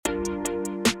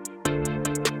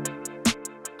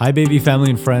Hi, baby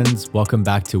family and friends. Welcome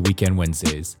back to Weekend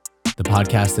Wednesdays, the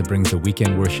podcast that brings the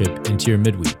weekend worship into your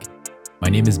midweek. My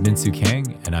name is Minsu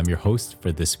Kang, and I'm your host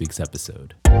for this week's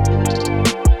episode.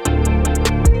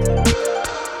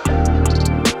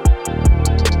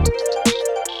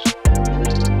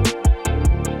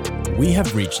 We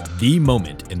have reached the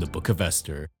moment in the book of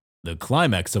Esther, the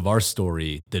climax of our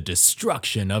story, the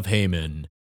destruction of Haman.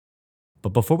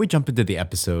 But before we jump into the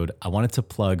episode, I wanted to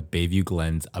plug Bayview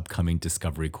Glen's upcoming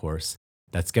Discovery course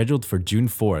that's scheduled for June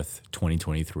 4th,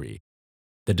 2023.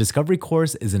 The Discovery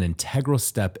course is an integral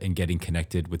step in getting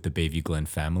connected with the Bayview Glen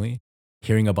family,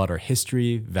 hearing about our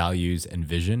history, values, and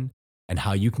vision, and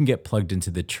how you can get plugged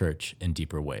into the church in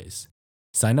deeper ways.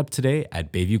 Sign up today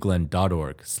at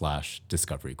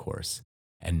bayviewglen.org/discovery course.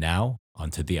 And now,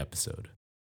 onto the episode.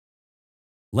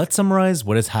 Let's summarize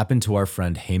what has happened to our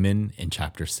friend Haman in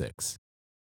chapter 6.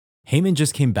 Haman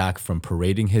just came back from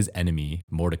parading his enemy,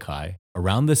 Mordecai,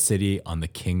 around the city on the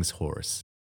king's horse.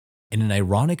 In an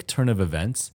ironic turn of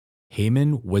events,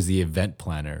 Haman was the event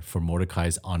planner for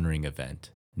Mordecai's honoring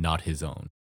event, not his own.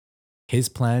 His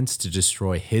plans to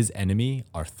destroy his enemy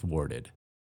are thwarted.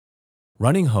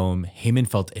 Running home, Haman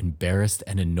felt embarrassed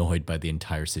and annoyed by the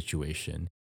entire situation.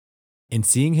 In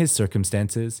seeing his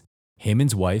circumstances,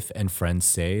 Haman's wife and friends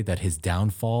say that his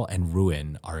downfall and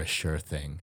ruin are a sure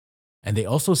thing. And they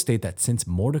also state that since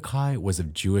Mordecai was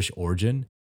of Jewish origin,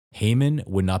 Haman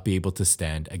would not be able to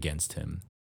stand against him.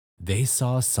 They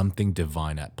saw something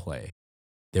divine at play.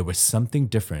 There was something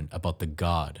different about the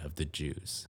God of the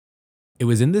Jews. It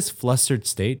was in this flustered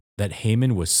state that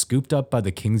Haman was scooped up by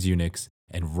the king's eunuchs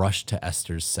and rushed to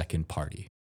Esther's second party.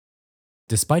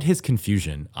 Despite his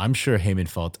confusion, I'm sure Haman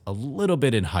felt a little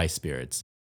bit in high spirits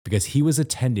because he was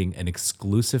attending an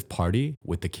exclusive party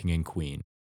with the king and queen.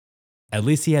 At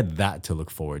least he had that to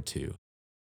look forward to.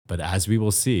 But as we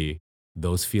will see,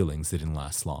 those feelings didn't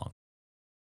last long.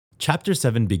 Chapter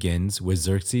 7 begins with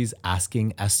Xerxes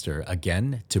asking Esther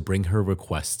again to bring her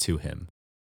request to him.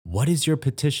 "What is your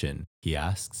petition?" he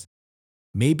asks.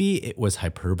 Maybe it was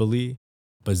hyperbole,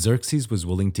 but Xerxes was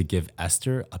willing to give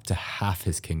Esther up to half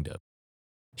his kingdom.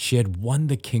 She had won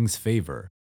the king's favor.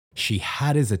 She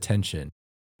had his attention.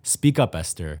 Speak up,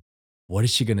 Esther. What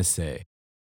is she going to say?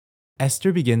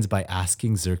 Esther begins by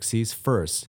asking Xerxes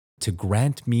first to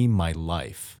grant me my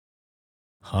life.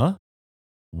 Huh?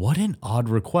 What an odd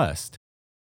request.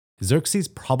 Xerxes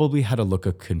probably had a look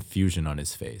of confusion on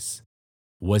his face.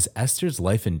 Was Esther's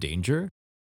life in danger?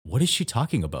 What is she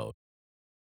talking about?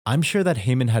 I'm sure that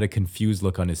Haman had a confused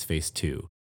look on his face too,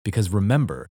 because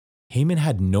remember, Haman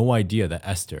had no idea that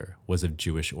Esther was of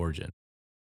Jewish origin.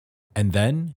 And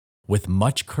then, with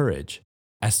much courage,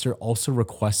 Esther also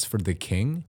requests for the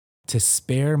king to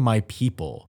spare my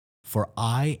people, for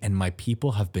I and my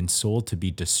people have been sold to be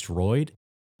destroyed,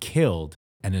 killed,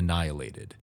 and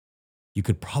annihilated. You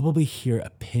could probably hear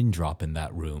a pin drop in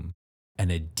that room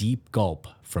and a deep gulp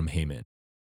from Haman.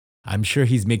 I'm sure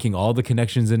he's making all the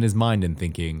connections in his mind and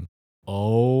thinking,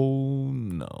 oh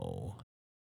no.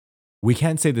 We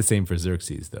can't say the same for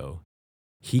Xerxes, though.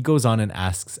 He goes on and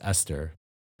asks Esther,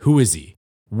 "Who is he?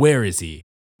 Where is he?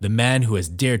 The man who has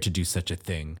dared to do such a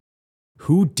thing?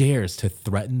 Who dares to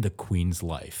threaten the queen's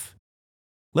life?"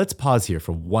 Let's pause here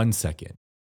for 1 second.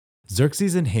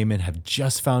 Xerxes and Haman have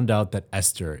just found out that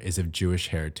Esther is of Jewish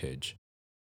heritage.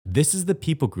 This is the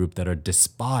people group that are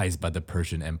despised by the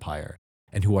Persian Empire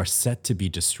and who are set to be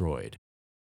destroyed.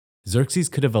 Xerxes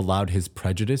could have allowed his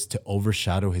prejudice to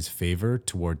overshadow his favor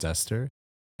towards Esther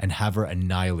and have her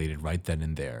annihilated right then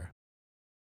and there.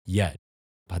 Yet,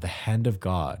 by the hand of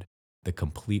God, the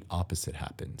complete opposite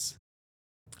happens.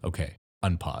 Okay,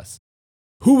 unpause.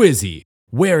 Who is he?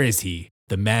 Where is he?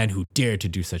 The man who dared to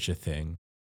do such a thing?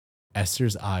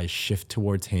 Esther's eyes shift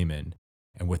towards Haman,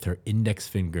 and with her index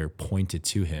finger pointed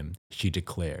to him, she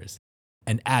declares,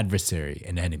 "An adversary,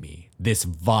 an enemy, this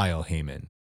vile Haman."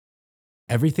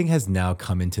 Everything has now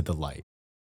come into the light.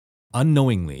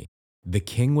 Unknowingly, the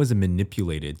king was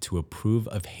manipulated to approve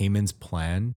of Haman's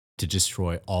plan to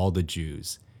destroy all the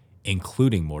Jews,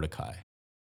 including Mordecai.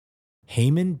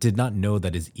 Haman did not know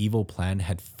that his evil plan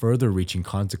had further-reaching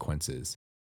consequences.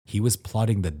 He was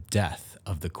plotting the death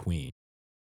of the queen.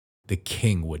 The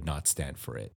king would not stand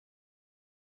for it.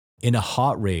 In a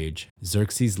hot rage,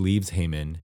 Xerxes leaves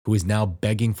Haman, who is now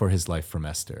begging for his life from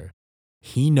Esther.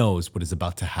 He knows what is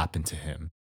about to happen to him.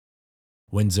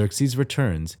 When Xerxes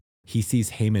returns, he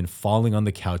sees Haman falling on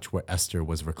the couch where Esther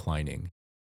was reclining.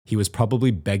 He was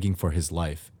probably begging for his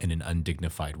life in an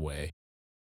undignified way.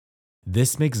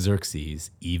 This makes Xerxes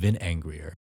even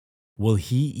angrier. Will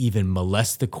he even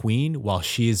molest the queen while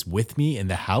she is with me in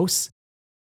the house?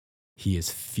 He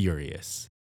is furious.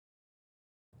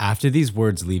 After these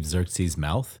words leave Xerxes'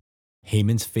 mouth,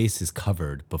 Haman's face is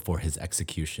covered before his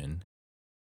execution.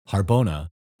 Harbona,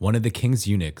 one of the king's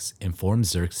eunuchs, informed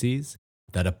Xerxes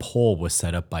that a pole was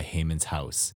set up by Haman's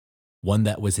house, one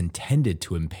that was intended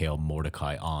to impale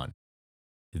Mordecai on.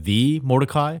 The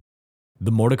Mordecai?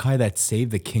 The Mordecai that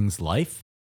saved the king's life?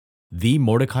 The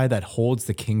Mordecai that holds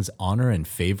the king's honor and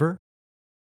favor?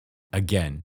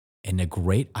 Again, in a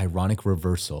great ironic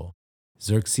reversal,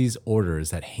 Xerxes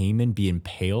orders that Haman be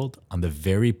impaled on the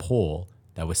very pole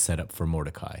that was set up for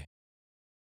Mordecai.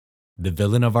 The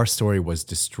villain of our story was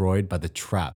destroyed by the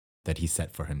trap that he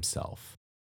set for himself.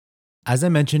 As I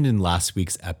mentioned in last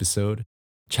week's episode,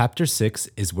 chapter 6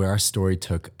 is where our story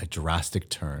took a drastic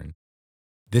turn.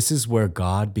 This is where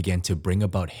God began to bring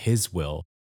about his will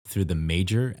through the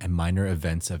major and minor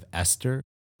events of Esther,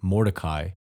 Mordecai,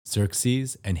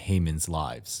 Xerxes, and Haman's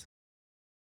lives.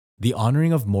 The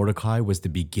honoring of Mordecai was the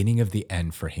beginning of the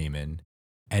end for Haman,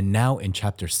 and now in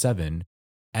chapter 7,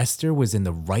 Esther was in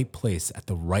the right place at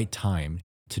the right time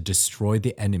to destroy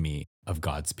the enemy of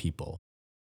God's people.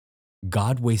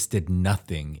 God wasted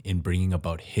nothing in bringing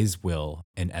about his will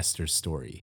in Esther's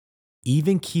story.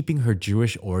 Even keeping her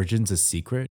Jewish origins a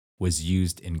secret was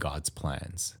used in God's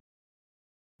plans.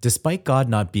 Despite God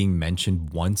not being mentioned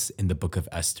once in the book of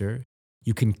Esther,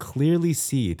 you can clearly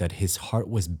see that his heart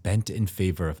was bent in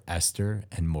favor of Esther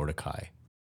and Mordecai.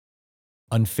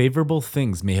 Unfavorable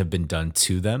things may have been done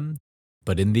to them,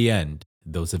 but in the end,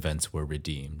 those events were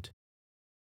redeemed.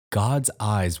 God's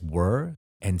eyes were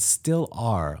and still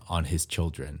are on his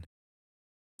children.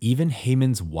 Even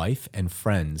Haman's wife and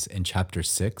friends in chapter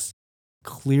 6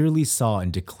 clearly saw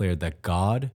and declared that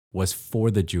God was for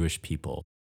the Jewish people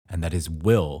and that his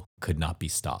will could not be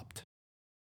stopped.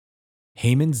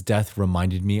 Haman's death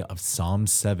reminded me of Psalm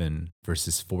 7,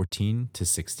 verses 14 to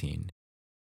 16.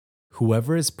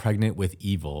 Whoever is pregnant with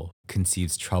evil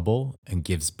conceives trouble and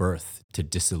gives birth to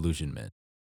disillusionment.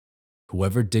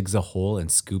 Whoever digs a hole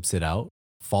and scoops it out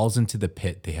falls into the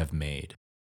pit they have made.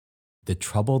 The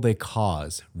trouble they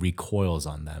cause recoils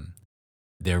on them.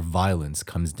 Their violence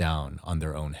comes down on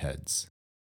their own heads.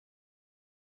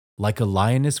 Like a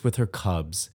lioness with her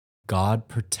cubs, God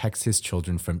protects his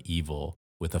children from evil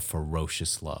with a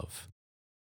ferocious love.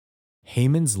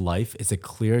 Haman's life is a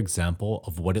clear example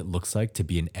of what it looks like to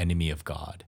be an enemy of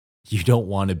God. You don't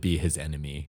want to be his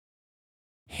enemy.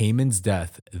 Haman's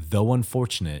death, though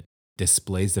unfortunate,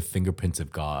 displays the fingerprints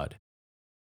of God.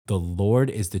 The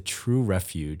Lord is the true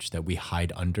refuge that we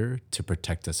hide under to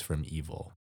protect us from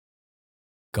evil.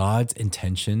 God's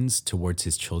intentions towards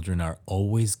his children are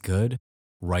always good,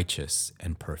 righteous,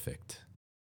 and perfect.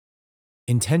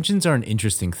 Intentions are an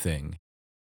interesting thing.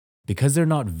 Because they're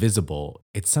not visible,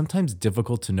 it's sometimes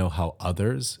difficult to know how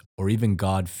others, or even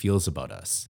God, feels about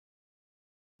us.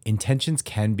 Intentions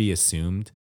can be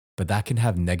assumed, but that can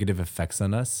have negative effects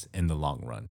on us in the long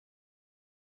run.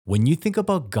 When you think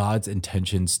about God's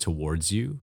intentions towards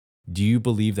you, do you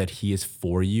believe that he is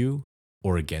for you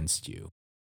or against you?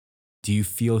 Do you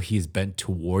feel he is bent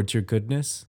towards your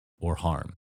goodness or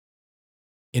harm?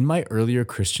 In my earlier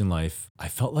Christian life, I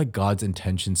felt like God's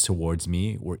intentions towards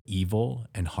me were evil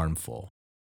and harmful.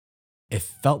 It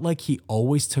felt like he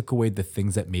always took away the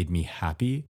things that made me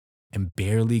happy and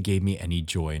barely gave me any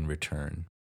joy in return.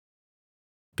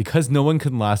 Because no one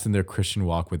can last in their Christian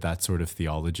walk with that sort of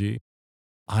theology,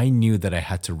 I knew that I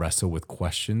had to wrestle with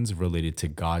questions related to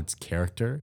God's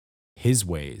character, his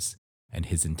ways, and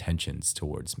his intentions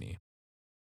towards me.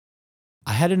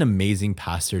 I had an amazing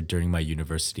pastor during my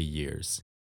university years.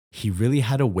 He really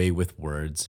had a way with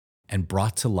words and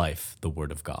brought to life the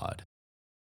Word of God.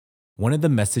 One of the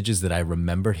messages that I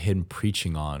remembered him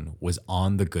preaching on was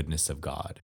on the goodness of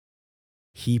God.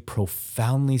 He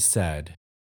profoundly said,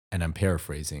 and I'm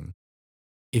paraphrasing,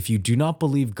 if you do not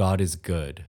believe God is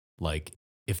good, like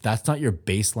if that's not your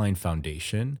baseline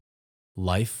foundation,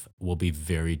 life will be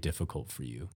very difficult for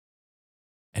you.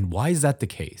 And why is that the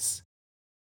case?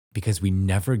 Because we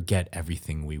never get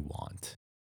everything we want.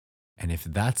 And if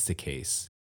that's the case,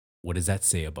 what does that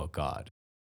say about God?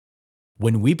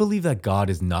 When we believe that God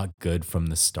is not good from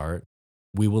the start,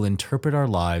 we will interpret our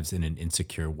lives in an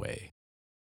insecure way.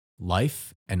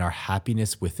 Life and our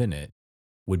happiness within it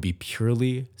would be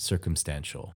purely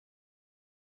circumstantial.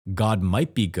 God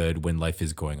might be good when life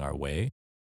is going our way,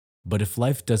 but if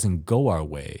life doesn't go our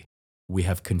way, we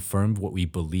have confirmed what we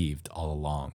believed all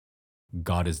along.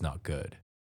 God is not good.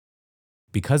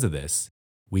 Because of this,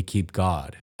 we keep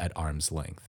God at arm's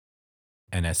length.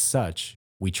 And as such,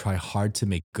 we try hard to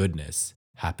make goodness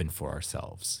happen for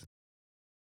ourselves.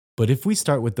 But if we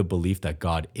start with the belief that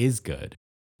God is good,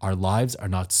 our lives are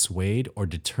not swayed or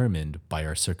determined by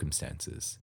our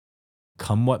circumstances.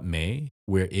 come what may,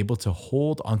 we're able to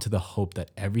hold onto the hope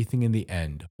that everything in the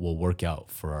end will work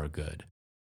out for our good.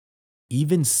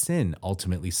 Even sin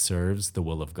ultimately serves the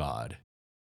will of God.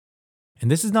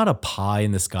 And this is not a pie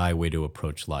in the sky way to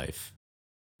approach life.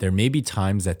 There may be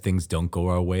times that things don't go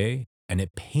our way and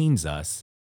it pains us,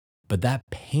 but that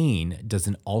pain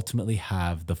doesn't ultimately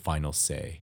have the final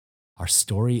say. Our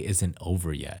story isn't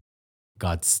over yet.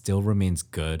 God still remains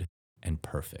good and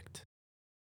perfect.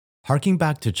 Harking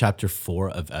back to chapter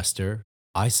 4 of Esther,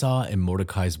 I saw in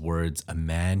Mordecai's words a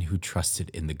man who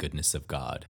trusted in the goodness of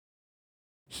God.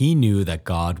 He knew that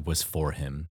God was for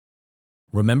him.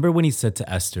 Remember when he said to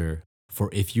Esther, "For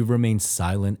if you remain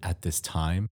silent at this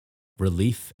time,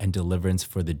 relief and deliverance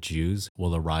for the Jews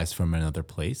will arise from another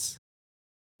place?"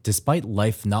 Despite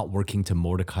life not working to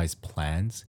Mordecai's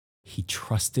plans, he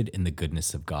trusted in the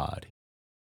goodness of God.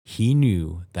 He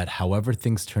knew that however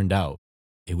things turned out,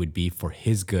 it would be for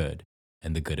his good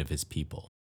and the good of his people.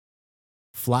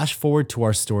 Flash forward to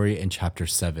our story in chapter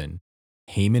 7.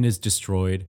 Haman is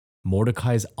destroyed,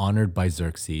 Mordecai is honored by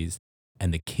Xerxes,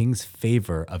 and the king's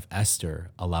favor of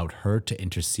Esther allowed her to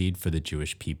intercede for the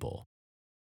Jewish people.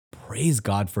 Praise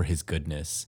God for his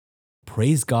goodness.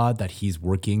 Praise God that he's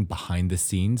working behind the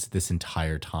scenes this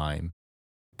entire time.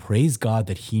 Praise God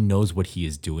that he knows what he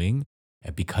is doing,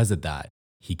 and because of that,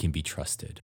 he can be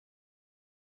trusted.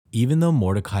 Even though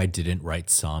Mordecai didn't write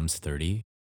Psalms 30,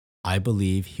 I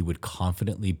believe he would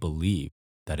confidently believe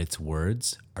that its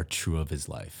words are true of his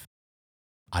life.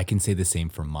 I can say the same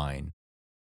for mine.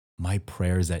 My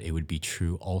prayer is that it would be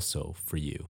true also for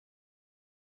you.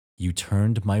 You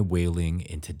turned my wailing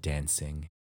into dancing.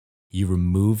 You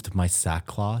removed my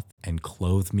sackcloth and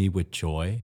clothed me with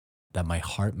joy, that my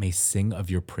heart may sing of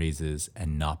your praises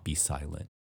and not be silent.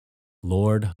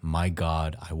 Lord, my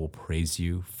God, I will praise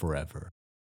you forever.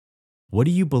 What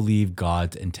do you believe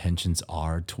God's intentions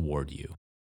are toward you?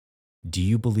 Do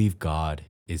you believe God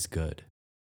is good?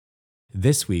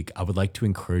 This week, I would like to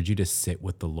encourage you to sit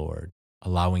with the Lord,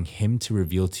 allowing Him to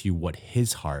reveal to you what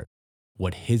His heart,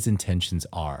 what His intentions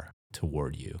are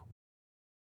toward you.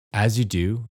 As you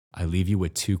do, I leave you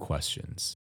with 2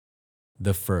 questions.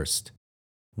 The first,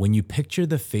 when you picture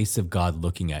the face of God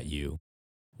looking at you,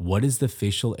 what is the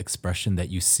facial expression that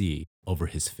you see over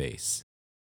His face?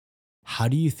 How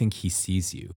do you think He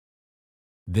sees you?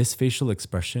 This facial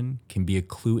expression can be a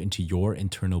clue into your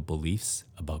internal beliefs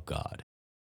about God.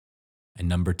 And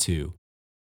number 2,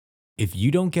 if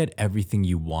you don't get everything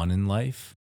you want in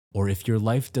life, or if your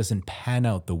life doesn't pan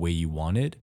out the way you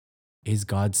wanted, is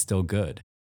God still good?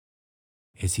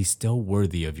 Is He still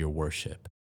worthy of your worship?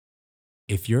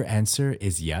 If your answer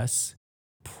is yes,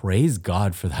 praise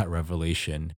God for that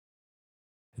revelation.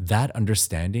 That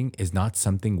understanding is not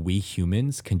something we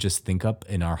humans can just think up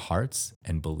in our hearts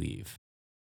and believe.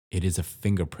 It is a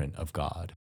fingerprint of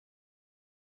God.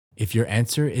 If your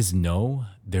answer is no,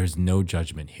 there's no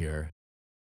judgment here.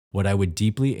 What I would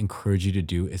deeply encourage you to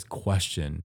do is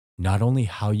question not only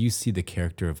how you see the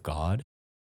character of God,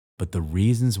 but the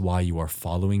reasons why you are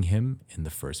following Him in the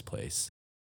first place.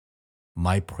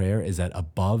 My prayer is that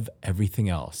above everything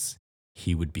else,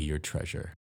 He would be your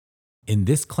treasure. In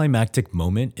this climactic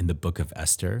moment in the book of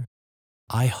Esther,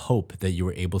 I hope that you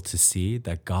are able to see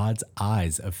that God's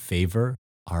eyes of favor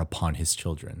are upon His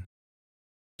children.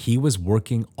 He was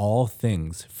working all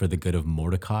things for the good of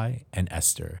Mordecai and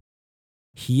Esther.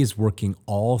 He is working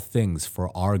all things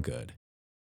for our good.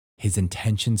 His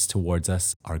intentions towards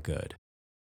us are good.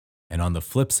 And on the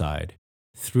flip side,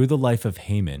 through the life of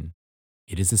Haman,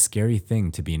 it is a scary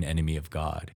thing to be an enemy of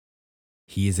God.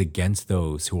 He is against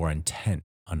those who are intent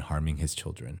on harming His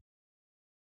children.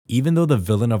 Even though the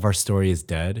villain of our story is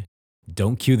dead,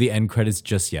 don't cue the end credits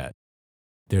just yet.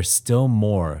 There's still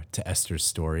more to Esther's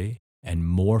story and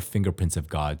more fingerprints of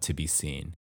God to be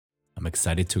seen. I'm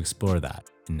excited to explore that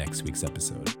in next week's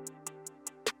episode.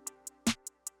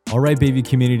 All right, baby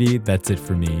community, that's it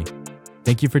for me.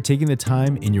 Thank you for taking the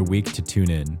time in your week to tune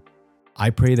in. I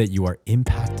pray that you are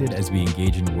impacted as we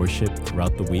engage in worship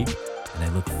throughout the week, and I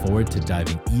look forward to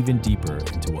diving even deeper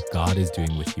into what God is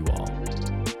doing with you all.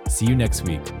 See you next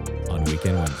week on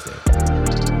Weekend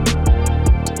Wednesday.